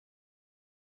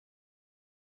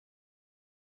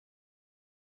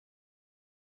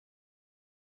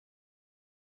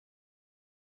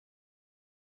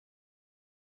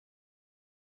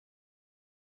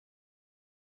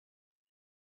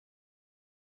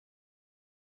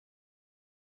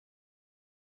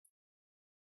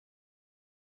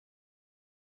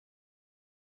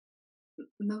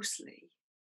mostly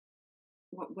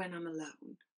when I'm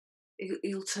alone,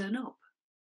 he'll turn up,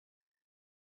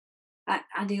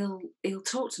 and he'll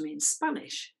talk to me in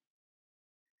Spanish,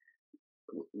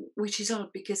 which is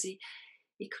odd because he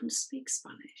couldn't speak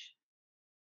Spanish,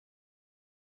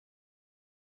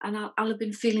 and I'll have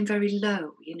been feeling very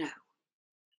low,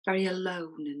 very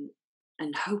alone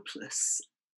and hopeless,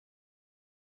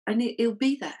 and he'll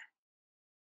be there,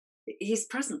 his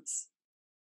presence,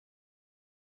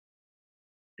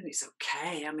 and it's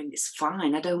okay. I mean, it's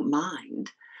fine. I don't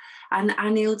mind,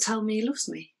 and he'll tell me he loves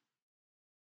me.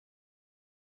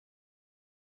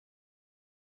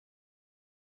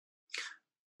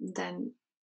 And then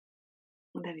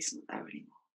he's not there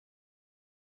anymore.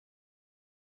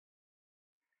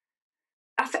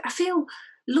 I feel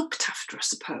looked after, I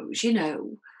suppose,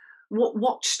 what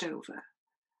watched over.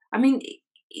 I mean,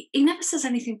 he never says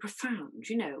anything profound,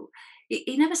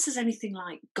 He never says anything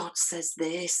like God says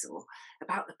this or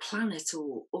about the planet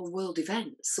or world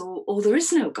events or there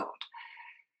is no God.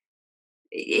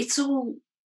 It's all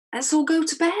let's all go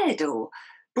to bed or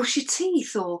brush your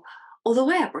teeth or the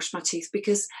way I brush my teeth,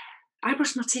 because I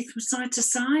brush my teeth from side to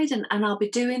side and I'll be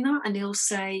doing that and he'll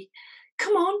say,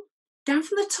 come on, down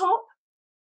from the top,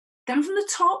 down from the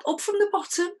top, up from the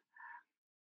bottom,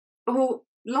 or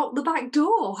lock the back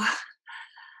door.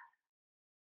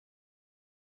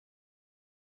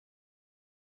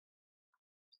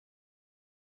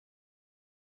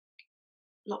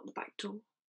 Lock the back door.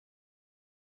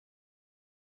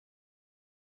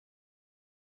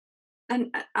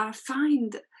 And I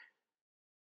find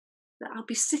that I'll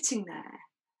be sitting there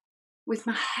with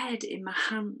my head in my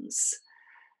hands,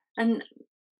 and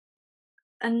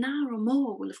an hour or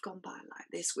more will have gone by like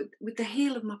this, with the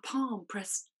heel of my palm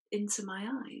pressed into my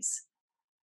eyes.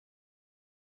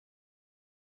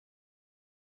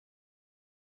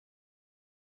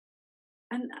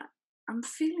 And I'm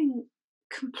feeling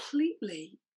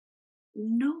completely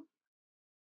numb.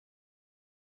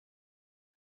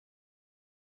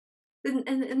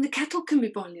 And the kettle can be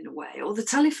boiling away, or the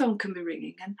telephone can be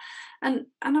ringing, and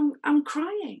I'm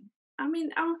crying. I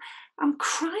mean, I'm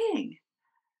crying.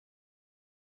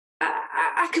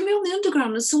 I can be on the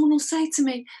underground and someone will say to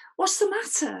me, "What's the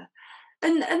matter?"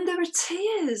 And there are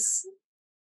tears.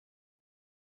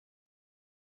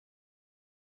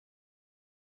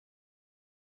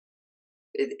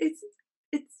 It, it's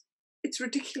it's it's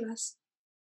ridiculous,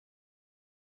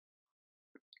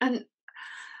 and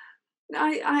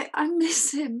I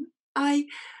miss him. I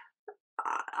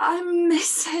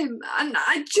miss him, and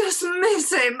I just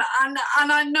miss him, and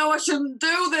I know I shouldn't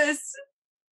do this.